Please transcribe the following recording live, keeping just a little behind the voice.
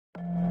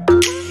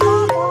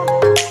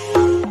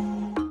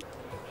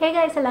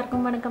guys,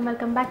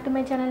 welcome back to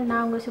my channel.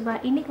 நான் உங்க சுபா.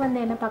 இன்னைக்கு வந்து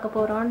என்ன பார்க்க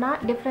போறோம்னா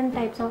different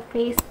types of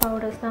face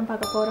powders தான்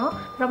பார்க்க போறோம்.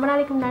 ரொம்ப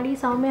நாளைக்கு முன்னாடி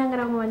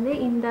சௌமியாங்கறவங்க வந்து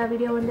இந்த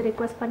வீடியோ வந்து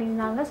ரிக்வெஸ்ட்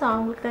பண்ணிருந்தாங்க. சோ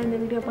அவங்களுக்கு தான் இந்த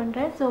வீடியோ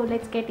பண்றேன். So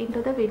let's get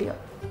into the video.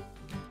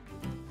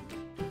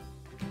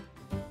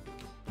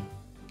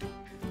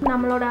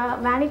 நம்மளோட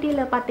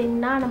வேனிட்டில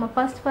பாத்தீங்கன்னா நம்ம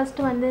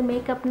ஃபர்ஸ்ட் வந்து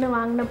மேக்கப்னு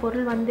வாங்குன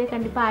பொருள் வந்து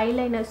கண்டிப்பா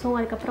ஐலைனர்ஸும்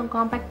அதுக்கு அப்புறம்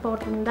காம்பாக்ட்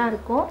பவுடரும் தான்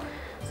இருக்கும்.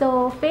 So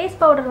face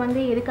powder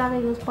வந்து எதுக்காக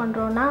யூஸ்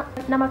பண்றோம்னா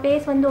நம்ம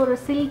ஃபேஸ் வந்து ஒரு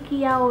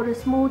சில்கியா ஒரு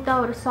ஸ்மூத்தா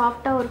ஒரு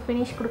சாஃப்ட்டா ஒரு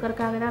ஃபினிஷ்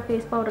கொடுக்கறதுக்காக தான்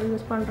ஃபேஸ் பவுடர்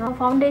யூஸ் பண்றோம்.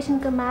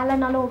 ஃபவுண்டேஷனுக்கு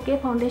மேலனாலும் ஓகே,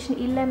 ஃபவுண்டேஷன்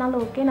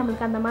இல்லனாலும் ஓகே,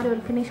 நமக்கு அந்த மாதிரி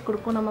ஒரு ஃபினிஷ்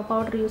கொடுக்கும் நம்ம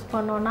பவுடர் யூஸ்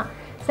பண்ணோம்னா.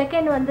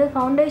 செகண்ட் வந்து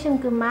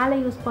ஃபவுண்டேஷனுக்கு மேலே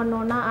யூஸ்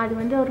பண்ணோம்னா அது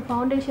வந்து ஒரு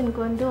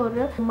ஃபவுண்டேஷனுக்கு வந்து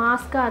ஒரு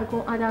மாஸ்கா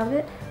இருக்கும். அதாவது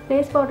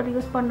ஃபேஸ் பவுடர்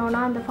யூஸ் பண்ணோம்னா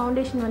அந்த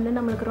ஃபவுண்டேஷன் வந்து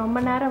நமக்கு ரொம்ப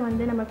நேரம்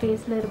வந்து நம்ம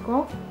ஃபேஸ்ல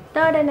இருக்கும்.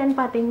 தேர்ட் என்னன்னு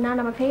பார்த்தீங்கன்னா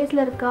நம்ம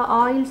ஃபேஸில் இருக்க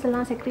ஆயில்ஸ்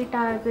எல்லாம் செக்ரீட்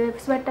ஆகுது,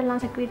 ஸ்வெட்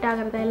எல்லாம் செக்ரீட்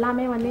ஆகிறது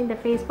எல்லாமே வந்து இந்த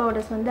ஃபேஸ்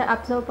பவுடர்ஸ் வந்து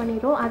அப்சர்வ்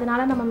பண்ணிடும்.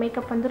 அதனால நம்ம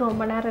மேக்கப் வந்து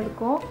ரொம்ப நேரம்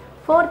இருக்கும்.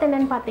 ஃபோர்த்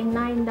என்னன்னு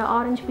பார்த்தீங்கன்னா இந்த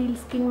ஆரஞ்சு பீல்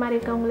ஸ்கின் மாதிரி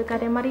இருக்கவங்களுக்கு,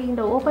 அதே மாதிரி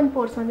இந்த ஓப்பன்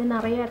போர்ஸ் வந்து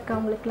நிறைய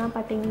இருக்கவங்களுக்குலாம்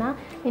பார்த்தீங்கன்னா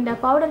இந்த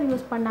பவுடர்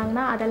யூஸ்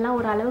பண்ணாங்கன்னா அதெல்லாம்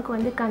ஒரு அளவுக்கு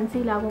வந்து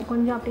கன்சீல் ஆகும்,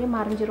 கொஞ்சம் அப்படியே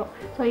மறைஞ்சிரும்.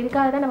 ஸோ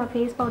இதுக்காக தான் நம்ம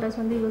ஃபேஸ் பவுடர்ஸ்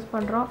வந்து யூஸ்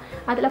பண்ணுறோம்.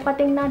 அதில்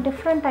பார்த்தீங்கன்னா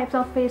different types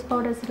of face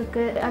powders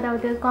இருக்குது.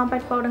 அதாவது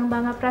compact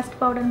பவுடர்பாங்க, pressed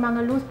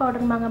பவுடர்பாங்க, loose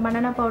பவுடர்பாங்க,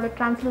 banana powder,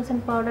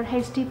 translucent powder,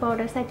 HD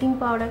powder, setting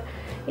powder,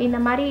 இந்த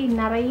மாதிரி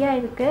நிறைய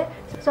இருக்குது.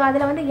 ஸோ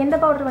அதில் வந்து எந்த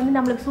பவுடர் வந்து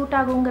நம்மளுக்கு சூட்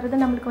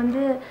ஆகுங்கிறது நம்மளுக்கு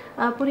வந்து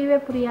புரியவே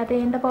புரியாது,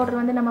 எந்த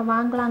பவுடர் வந்து நம்ம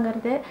வாங்கலாங்கிறது.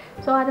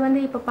 ஸோ அது வந்து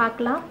இப்போ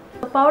பார்க்கலாம்.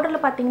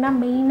 பவுடரில் பார்த்தீங்கன்னா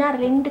மெயினாக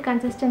 2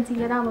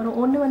 கன்சிஸ்டன்சியில் தான் வரும்.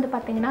 ஒன்று வந்து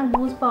பார்த்தீங்கன்னா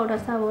லூஸ்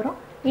பவுடர்ஸாக வரும்,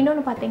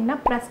 இன்னொன்று பார்த்தீங்கன்னா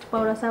ப்ரெஸ்ட்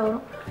பவுடர்ஸாக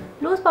வரும்.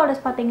 லூஸ்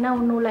பவுடர்ஸ் பார்த்தீங்கன்னா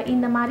ஒன்றும் இல்லை,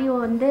 இந்த மாதிரி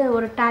வந்து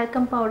ஒரு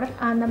டால்கம் பவுடர்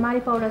அந்த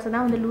மாதிரி பவுடர்ஸ்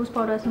தான் வந்து லூஸ்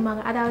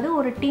பவுடர்ஸும்பாங்க. அதாவது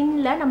ஒரு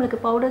டின்னில் நம்மளுக்கு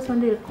பவுடர்ஸ்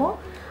வந்து இருக்கும்,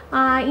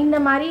 இந்த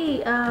மாதிரி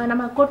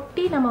நம்ம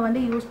கொட்டி நம்ம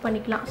வந்து யூஸ்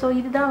பண்ணிக்கலாம். ஸோ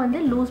இதுதான் வந்து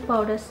லூஸ்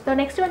பவுடர்ஸ். ஸோ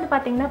நெக்ஸ்ட் வந்து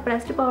பார்த்தீங்கன்னா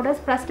ப்ரெஸ்ட்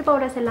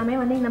பவுடர்ஸ் எல்லாமே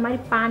வந்து இந்த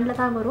மாதிரி பேனில்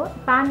தான் வரும்.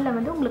 பேனில்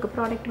வந்து உங்களுக்கு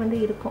ப்ராடக்ட் வந்து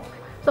இருக்கும்.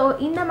 ஸோ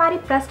இந்த மாதிரி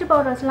ப்ரெஸ்ட்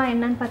பவுடர்ஸ்லாம்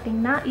என்னென்னு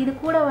பார்த்தீங்கன்னா இது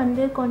கூட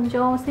வந்து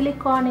கொஞ்சம்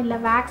சிலிக்கான் இல்லை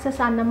வேக்ஸஸ்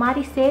அந்த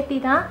மாதிரி சேர்த்தி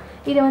தான்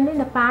இதை வந்து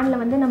இந்த பேனில்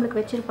வந்து நம்மளுக்கு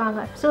வச்சுருப்பாங்க.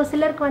 ஸோ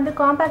சிலருக்கு வந்து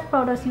காம்பேக்ட்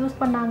பவுடர்ஸ் யூஸ்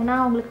பண்ணாங்கன்னா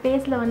அவங்களுக்கு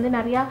ஃபேஸில் வந்து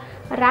நிறையா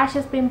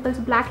ரேஷஸ்,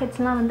 பிம்பிள்ஸ்,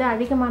 blackheadsலாம் வந்து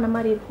அதிகமான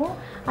மாதிரி இருக்கும்.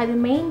 அது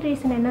மெயின்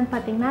ரீசன் என்னென்னு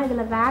பார்த்தீங்கன்னா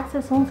இதில்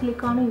வேக்ஸஸும்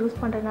சிலிக்கானும் யூஸ்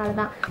பண்ணுறதுனால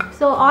தான்.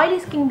 ஸோ ஆயிலி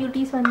ஸ்கின்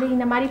பியூட்டிஸ் வந்து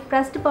இந்த மாதிரி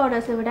ப்ரெஸ்ட்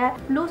பவுடர்ஸை விட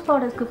லூஸ்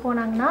பவுடர்ஸ்க்கு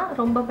போனாங்கன்னா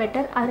ரொம்ப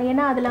பெட்டர். அது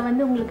ஏன்னா அதில்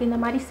வந்து உங்களுக்கு இந்த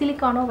மாதிரி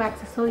சிலிக்கானோ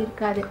வேக்ஸஸோ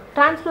இருக்காது.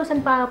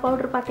 டிரான்ஸ்லூசன்ட்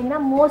பவுடர்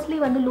பார்த்தீங்கன்னா மோஸ்ட்லி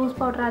வந்து லூஸ்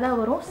பவுடராக தான்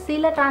வரும்.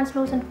 சில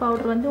டிரான்ஸ்லூசன்ட்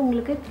பவுடர் வந்து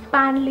உங்களுக்கு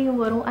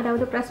பேன்லேயும் வரும்,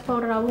 அதாவது ப்ரெஸ்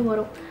பவுடராகவும்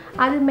வரும்.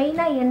 அது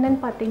மெயினாக என்னன்னு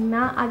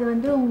பார்த்தீங்கன்னா அது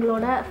வந்து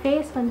உங்களோட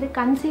ஃபேஸ் வந்து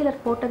கன்சீலர்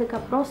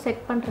போட்டதுக்கப்புறம்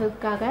செட்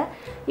பண்ணுறதுக்காக.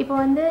 இப்போ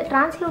வந்து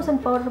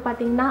டிரான்ஸ்லூசன்ட் பவுடர்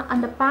பார்த்தீங்கன்னா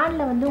அந்த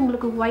பேனில் வந்து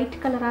உங்களுக்கு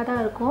ஒயிட் கலராக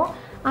தான் இருக்கும்,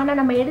 ஆனால்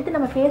நம்ம எடுத்து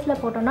நம்ம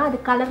ஃபேஸில் போட்டோம்னா அது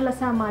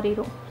கலர்லெஸ்ஸாக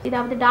மாறிடும்.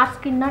 இதாவது டார்க்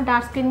ஸ்கின்னா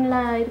டார்க் ஸ்கின்னில்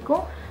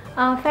இருக்கும்,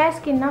 ஃபேர்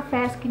ஸ்கின்னா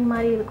ஃபேர் ஸ்கின்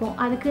மாதிரி இருக்கும்.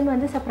 அதுக்குன்னு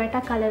வந்து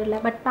செப்பரேட்டாக கலர் இல்லை,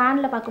 பட்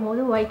பேனில்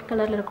பார்க்கும்போது ஒயிட்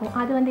கலரில் இருக்கும்.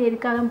 அது வந்து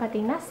எதுக்காகன்னு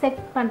பார்த்தீங்கன்னா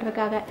செட்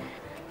பண்ணுறதுக்காக.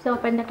 ஸோ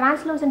இப்போ இந்த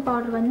டிரான்ஸ்லூசன்ட்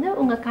பவுடர் வந்து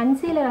உங்கள்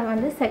கன்சீலரை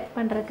வந்து செட்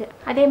பண்ணுறதுக்கு.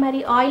 அதே மாதிரி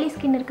ஆயிலி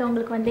ஸ்கின்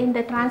இருக்கவங்களுக்கு வந்து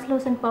இந்த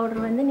டிரான்ஸ்லூசன்ட்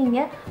பவுடர் வந்து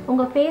நீங்கள்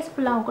உங்கள் ஃபேஸ்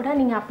ஃபுல்லாகவும் கூட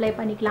நீங்கள் அப்ளை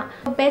பண்ணிக்கலாம்.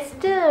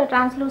 பெஸ்ட்டு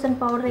டிரான்ஸ்லூசன்ட்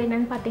பவுடர்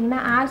என்னென்னு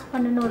பார்த்தீங்கன்னா ஆர்ஸ்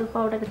பண்ணுன்னு ஒரு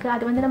பவுடர் இருக்குது.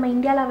 அது வந்து நம்ம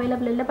இந்தியாவில்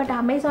அவைலபிள் இல்லை, பட்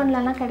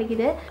அமேசான்லலாம்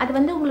கிடைக்குது. அது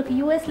வந்து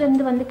உங்களுக்கு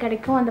யூஎஸ்லேருந்து வந்து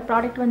கிடைக்கும். அந்த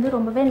ப்ராடக்ட் வந்து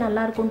ரொம்பவே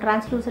நல்லாயிருக்கும்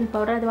டிரான்ஸ்லூசன்ட்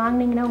பவுடர். அது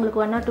வாங்கினீங்கன்னா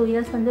உங்களுக்கு 1 or 2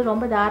 years வந்து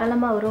ரொம்ப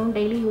தாராளமாக வரும்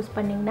டெய்லி யூஸ்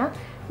பண்ணிங்கன்னா.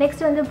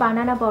 நெக்ஸ்ட் வந்து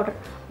பனானா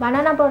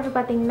பவுடர்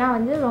பார்த்தீங்கன்னா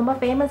வந்து ரொம்ப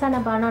ஃபேமஸான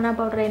பனானா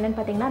பவுடர் என்னென்னு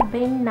பார்த்தீங்கன்னா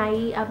பென் நை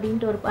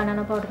அப்படின்ட்டு ஒரு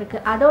பனானா பவுடர்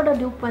இருக்குது. அதோட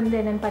டூப் வந்து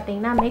என்னென்னு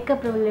பார்த்தீங்கன்னா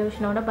மேக்கப்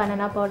ரெவல்யூஷனோட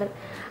பனானா பவுடர்.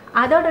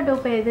 அதோட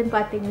டூப் எதுன்னு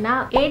பார்த்தீங்கன்னா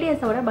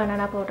ஏடிஎஸோட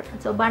banana powder.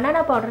 So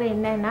banana powder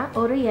என்னென்னா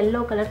ஒரு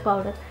எல்லோ கலர்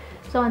பவுடர்.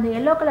 ஸோ அந்த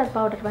எல்லோ கலர்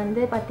பவுடர்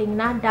வந்து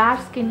பார்த்திங்கன்னா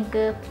டார்க்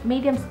ஸ்கின்னுக்கு,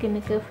 மீடியம்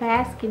ஸ்கின்னுக்கு,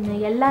 ஃபேர் ஸ்கின்னு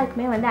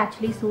எல்லாருக்குமே வந்து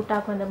ஆக்சுவலி சூட்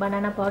ஆகும் இந்த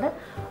பனானா பவுடர்.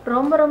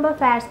 ரொம்ப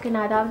ஃபேர் ஸ்கின்,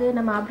 அதாவது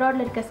நம்ம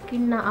அப்ராடில் இருக்க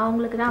ஸ்கின்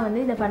அவங்களுக்கு தான்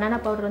வந்து இந்த பனானா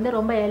பவுடர் வந்து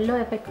ரொம்ப எல்லோ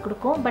எஃபெக்ட்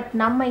கொடுக்கும். பட்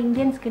நம்ம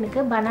இந்தியன்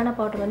ஸ்கின்னுக்கு பனானா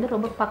பவுடர் வந்து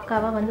ரொம்ப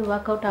பக்காவாக வந்து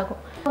ஒர்க் அவுட் ஆகும்.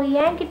 ஸோ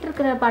என்கிட்ட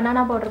இருக்கிற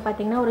பனானா பவுடர்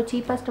பார்த்திங்கன்னா ஒரு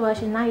சீப்பஸ்ட்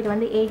வெர்ஷன் தான். இது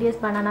வந்து ஏடிஎஸ்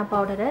பனானா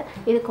பவுடரு.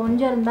 இது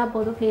கொஞ்சம் இருந்தால்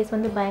போதும், ஃபேஸ்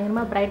வந்து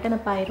பயங்கரமாக பிரைட்டன்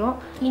அப் ஆயிரும்.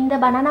 இந்த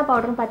பனானா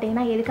பவுடரும்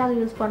பார்த்திங்கன்னா எதுக்காக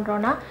யூஸ்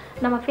பண்ணுறோன்னா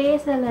நம்ம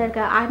ஃபேஸில்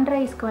இருக்க அண்டர்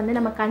ஐஸ்க்கு வந்து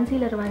நம்ம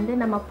கன்சீலர் வந்து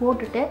நம்ம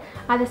போட்டுட்டு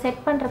அதை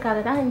செட் பண்ணுறதுக்காக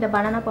தான் இந்த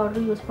பனானா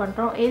பவுடர் யூஸ்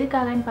பண்ணுறோம்.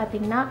 எதுக்காகன்னு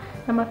பார்த்தீங்கன்னா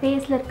நம்ம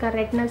ஃபேஸில் இருக்க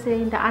ரெட்னஸ்,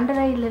 இந்த அண்டர்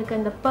ஐயில் இருக்க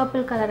இந்த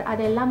பர்பிள் கலர்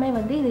அது எல்லாமே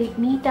வந்து இது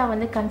நீட்டாக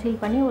வந்து கன்சீல்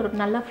பண்ணி ஒரு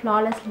நல்ல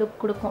ஃப்ளாலெஸ் லுக்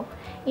கொடுக்கும்.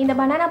 இந்த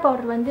பனானா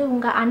பவுடர் வந்து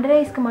உங்கள் அண்டர்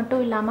ஐஸ்க்கு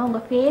மட்டும் இல்லாமல்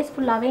உங்கள் ஃபேஸ்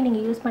ஃபுல்லாகவே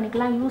நீங்கள் யூஸ்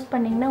பண்ணிக்கலாம். யூஸ்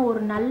பண்ணிங்கன்னா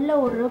ஒரு நல்ல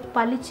ஒரு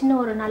பளிச்சுன்னு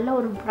ஒரு நல்ல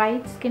ஒரு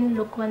பிரைட் ஸ்கின்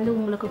லுக் வந்து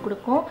உங்களுக்கு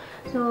கொடுக்கும்.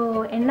 ஸோ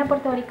என்னை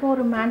பொறுத்த வரைக்கும்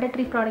ஒரு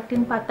மேண்டட்ரி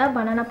ப்ராடக்ட்னு பார்த்தா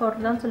பனானா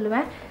பவுடர் தான்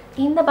சொல்லுவேன்.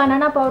 இந்த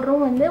பனானா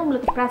பவுடரும் வந்து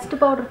உங்களுக்கு ப்ரெஸ்டு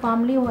பவுடர்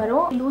ஃபார்ம்லேயும்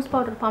வரும், லூஸ்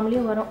பவுடர்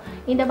ஃபார்ம்லேயும் வரும்.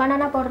 இந்த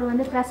பனானா பவுடர்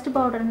வந்து ப்ரெஸ்டு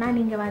பவுடர்னால்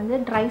நீங்கள் வந்து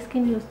ட்ரை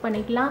ஸ்கின் யூஸ்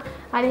பண்ணிக்கலாம்.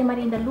 அதே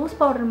மாதிரி இந்த லூஸ்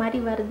பவுடர்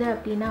மாதிரி வருது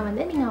அப்படின்னா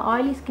வந்து நீங்கள்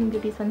ஆயிலி ஸ்கின்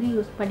பியூட்டிஸ் வந்து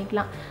யூஸ்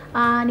பண்ணிக்கலாம்.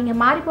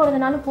 நீங்கள் மாறி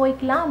போகிறதுனாலும்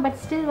போய்க்கலாம்.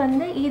 பட் ஸ்டில்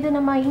வந்து இது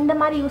நம்ம இந்த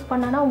மாதிரி யூஸ்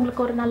பண்ணோன்னா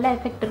உங்களுக்கு ஒரு நல்ல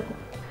எஃபெக்ட் இருக்கும்.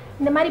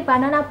 இந்த மாதிரி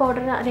பனானா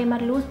பவுடர் அதே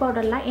மாதிரி லூஸ்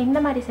பவுடர்லாம் எந்த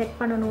மாதிரி செட்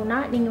பண்ணணும்னா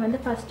நீங்கள் வந்து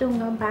ஃபஸ்ட்டு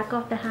உங்கள் பேக்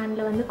ஆஃப் த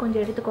ஹேண்டில் வந்து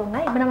கொஞ்சம் எடுத்துக்கோங்க.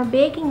 இப்போ நம்ம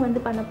பேக்கிங் வந்து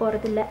பண்ண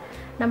போகிறது இல்லை,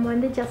 நம்ம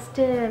வந்து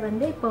ஜஸ்ட்டு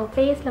வந்து இப்போ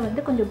ஃபேஸில்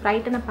வந்து கொஞ்சம்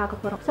பிரைட்டனாக பார்க்க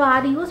போகிறோம். ஸோ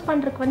அது யூஸ்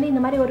பண்ணுறதுக்கு வந்து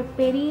இந்த மாதிரி ஒரு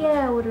பெரிய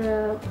ஒரு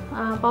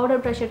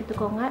பவுடர் ப்ரஷ்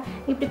எடுத்துக்கோங்க.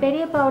 இப்படி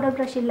பெரிய பவுடர்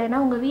ப்ரஷ் இல்லைன்னா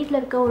உங்கள் வீட்டில்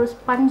இருக்க ஒரு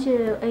ஸ்பஞ்சு,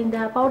 இந்த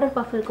பவுடர்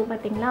பஃப் இருக்கும்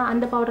பார்த்தீங்களா,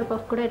 அந்த பவுடர்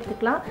பஃப் கூட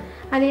எடுத்துக்கலாம்.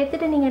 அதை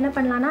எடுத்துகிட்டு நீங்கள் என்ன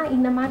பண்ணலான்னா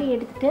இந்த மாதிரி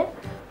எடுத்துகிட்டு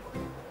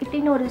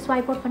இப்படின்னு ஒரு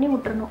ஸ்வைப் அவுட் பண்ணி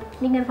விட்டுறணும்.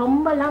 நீங்கள்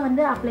ரொம்பலாம்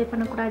வந்து அப்ளை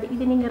பண்ணக்கூடாது.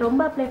 இது நீங்கள்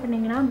ரொம்ப அப்ளை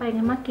பண்ணிங்கன்னா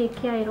பயங்கரமாக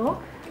கேக்கி ஆயிரும்.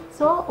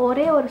 ஸோ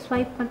ஒரே ஒரு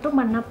ஸ்வைப் மட்டும்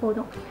பண்ணால்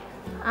போதும்.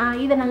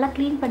 இதை நல்லா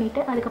க்ளீன்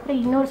பண்ணிவிட்டு அதுக்கப்புறம்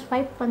இன்னொரு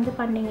ஸ்வைப் வந்து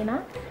பண்ணிங்கன்னா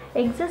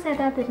எக்ஸஸ்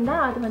ஏதாவது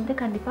இருந்தால் அது வந்து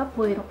கண்டிப்பாக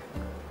போயிடும்.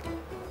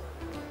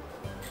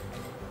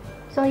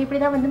 ஸோ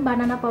இப்படி தான் வந்து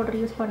பனானா பவுடர்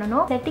யூஸ்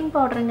பண்ணணும். செட்டிங்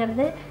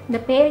பவுடருங்கிறது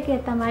இந்த பேருக்கு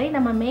ஏற்ற மாதிரி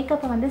நம்ம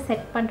மேக்கப்பை வந்து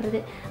செட்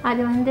பண்ணுறது.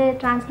 அது வந்து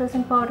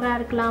டிரான்ஸ்லூசன்ட் பவுடராக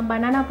இருக்கலாம்,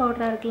 பனானா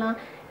பவுடராக இருக்கலாம்,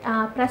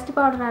 ப்ரெஸ்ட்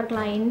பவுடராக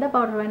இருக்கலாம், எந்த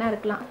பவுடர் வேணால்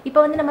இருக்கலாம். இப்போ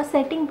வந்து நம்ம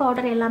செட்டிங்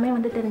பவுடர் எல்லாமே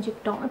வந்து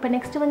தெரிஞ்சுக்கிட்டோம். இப்போ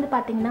நெக்ஸ்ட்டு வந்து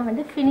பார்த்திங்கன்னா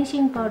வந்து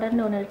ஃபினிஷிங்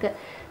பவுடர்னு ஒன்று இருக்குது.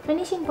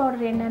 ஃபினிஷிங்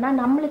பவுடர் என்னென்னா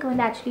நம்மளுக்கு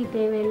வந்து ஆக்சுவலி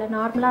தேவையில்லை.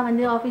 நார்மலாக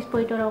வந்து ஆஃபீஸ்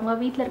போயிட்டு வரவங்க,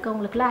 வீட்டில்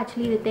இருக்கவங்களுக்குலாம்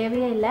ஆக்சுவலி இது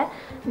தேவையே இல்லை.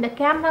 இந்த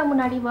கேமரா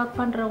முன்னாடி ஒர்க்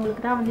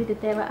பண்ணுறவங்களுக்கு தான் வந்து இது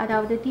தேவை.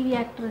 அதாவது டிவி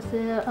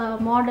ஆக்ட்ரஸு,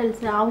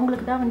 மாடல்ஸு,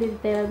 அவங்களுக்கு தான் வந்து இது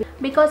தேவை.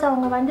 பிகாஸ்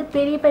அவங்க வந்து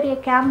பெரிய பெரிய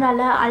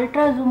கேமராவில்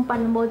அல்ட்ரா ஜூம்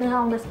பண்ணும்போது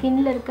அவங்க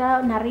ஸ்கின்னில் இருக்க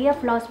நிறைய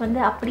ஃப்ளாஸ் வந்து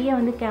அப்படியே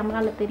வந்து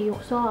கேமராவில்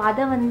தெரியும். ஸோ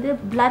அதை வந்து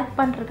பிளர்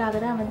பண்ணுறதுக்காக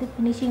தான் வந்து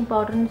ஃபினிஷிங்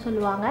பவுடர்னு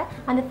சொல்லுவாங்க.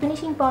 அந்த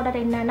ஃபினிஷிங்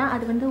பவுடர் என்னென்னா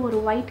அது வந்து ஒரு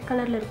ஒயிட்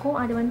கலரில் இருக்கும்.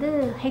 அது வந்து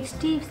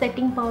HD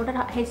setting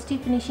powder, HD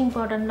finishing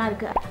பவுடர்லாம்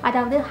இருக்குது.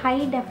 அதாவது high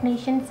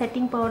definition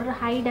setting powder,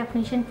 high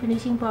definition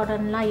finishing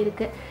பவுடர்லாம்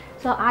இருக்குது.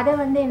 ஸோ அதை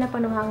வந்து என்ன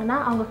பண்ணுவாங்கன்னா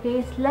அவங்க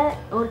ஃபேஸில்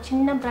ஒரு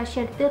சின்ன ப்ரஷ்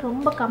எடுத்து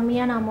ரொம்ப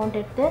கம்மியான அமௌண்ட்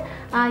எடுத்து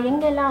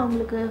எங்கெல்லாம்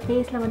அவங்களுக்கு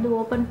ஃபேஸில் வந்து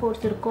ஓப்பன்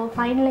போர்ஸ் இருக்கோ,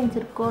 ஃபைன் லைன்ஸ்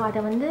இருக்கோ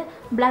அதை வந்து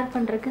பிளர்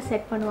பண்ணுறதுக்கு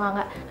செட்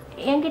பண்ணுவாங்க.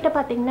 என்கிட்ட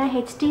பார்த்தீங்கன்னா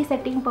ஹெச்டி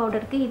செட்டிங்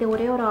பவுடருக்கு இது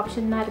ஒரே ஒரு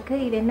ஆப்ஷன் தான்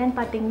இருக்குது. இது என்னென்னு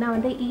பார்த்தீங்கன்னா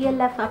வந்து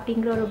ELF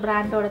அப்படிங்கிற ஒரு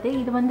பிராண்டோடது.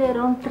 இது வந்து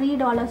அரௌண்ட்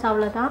 $3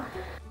 அவ்வளோதான்.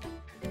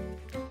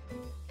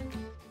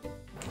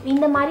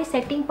 இந்த மாதிரி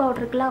செட்டிங்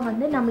பவுடருக்குலாம்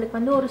வந்து நம்மளுக்கு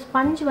வந்து ஒரு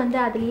ஸ்பஞ்ச் வந்து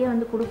அதுலேயே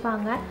வந்து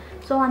கொடுப்பாங்க.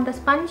 ஸோ அந்த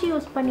ஸ்பஞ்ச்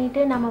யூஸ்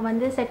பண்ணிவிட்டு நம்ம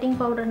வந்து செட்டிங்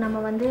பவுடர்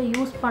நம்ம வந்து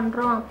யூஸ்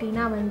பண்ணுறோம்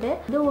அப்படின்னா வந்து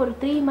இது ஒரு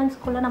 3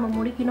 monthsக்குள்ளே நம்ம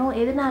முடிக்கணும்.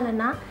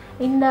 எதனாலனா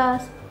இந்த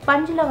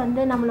ஸ்பஞ்சில்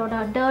வந்து நம்மளோட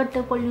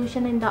டர்ட்டு,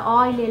 பொல்யூஷன், இந்த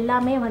ஆயில்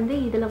எல்லாமே வந்து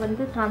இதில்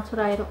வந்து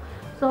ட்ரான்ஸ்ஃபர் ஆயிரும்.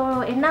 ஸோ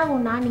என்ன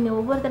ஆகும்னா நீங்கள்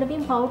ஒவ்வொரு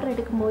தடவையும் பவுடர்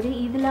எடுக்கும்போது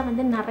இதில்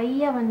வந்து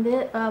நிறைய வந்து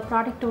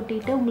ப்ராடக்ட்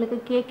ஒட்டிட்டு உங்களுக்கு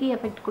கேக்கி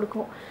எஃபெக்ட்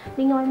கொடுக்கும்.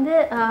 நீங்கள் வந்து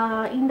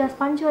இந்த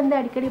ஸ்பஞ்ச் வந்து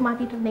அடிக்கடி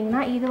மாற்றிட்டு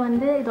இருந்தீங்கன்னா இது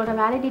வந்து இதோட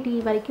வேலிடிட்டி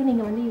வரைக்கும்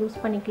நீங்கள் வந்து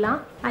யூஸ் பண்ணிக்கலாம்.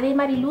 அதே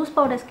மாதிரி லூஸ்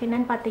பவுடர்ஸ்க்கு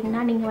என்னென்னு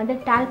பார்த்தீங்கன்னா நீங்கள் வந்து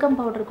டால்கம்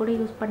பவுடர் கூட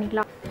யூஸ்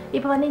பண்ணிக்கலாம்.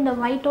 இப்போ வந்து இந்த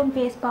ஒயிட் டோன்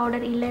ஃபேஸ்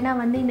பவுடர் இல்லைனா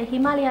வந்து இந்த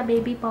ஹிமாலயா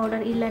பேபி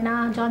பவுடர் இல்லைனா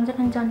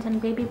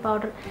ஜான்சன் பேபி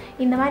பவுடர்,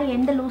 இந்த மாதிரி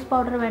எந்த லூஸ்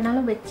பவுடர்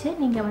வேணாலும் வச்சு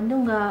நீங்கள் வந்து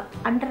உங்கள்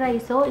அண்டர்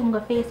ஐஸோ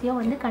உங்கள் ஃபேஸையோ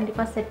வந்து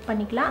கண்டிப்பாக செட்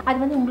பண்ணிக்கலாம். அது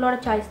வந்து உங்களோட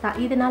சாய்ஸ் தான்.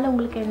 இதனால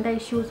உங்களுக்கு எந்த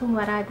இஷ்யூஸும்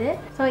வராது.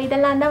 ஸோ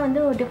இதெல்லாம் தான் வந்து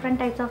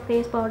different types of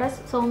face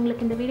powders. So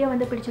உங்களுக்கு இந்த வீடியோ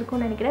வந்து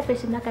பிடிச்சிருக்கும்னு நினைக்கிறேன்.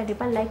 பிடிச்சிருந்தால்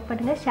கண்டிப்பாக லைக்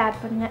பண்ணுங்கள், ஷேர்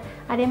பண்ணுங்கள்.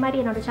 அதே மாதிரி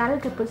என்னோடய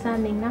சேனலுக்கு புதுசாக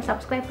இருந்தீங்கன்னா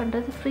சப்ஸ்கிரைப்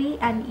பண்ணுறது ஃப்ரீ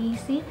அண்ட்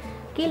ஈஸி.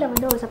 கீழே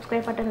வந்து ஒரு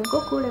சப்ஸ்கிரைப் பட்டன்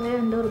இருக்கும், கூடவே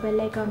வந்து ஒரு பெல்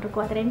ஐக்கான்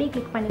இருக்கும். அது ரெண்டையும்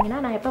கிளிக் பண்ணிங்கன்னா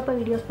நான் எப்பப்போ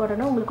வீடியோஸ்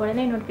போடணும் உங்களுக்கு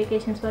உடனே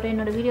நோட்டிஃபிகேஷன்ஸ் வரும்.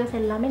 என்னோடய வீடியோஸ்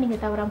எல்லாமே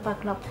நீங்கள் தவறாமல்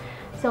பார்க்கலாம்.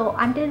 So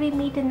until we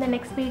meet in the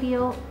next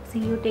video,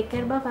 see you, take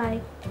care, bye bye.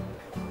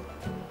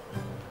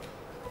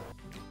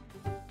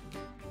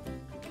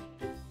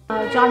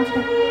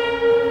 Johnson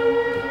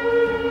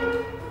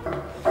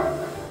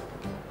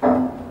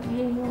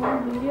ஐயோ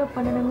வீடியோ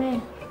பண்ணணுமே.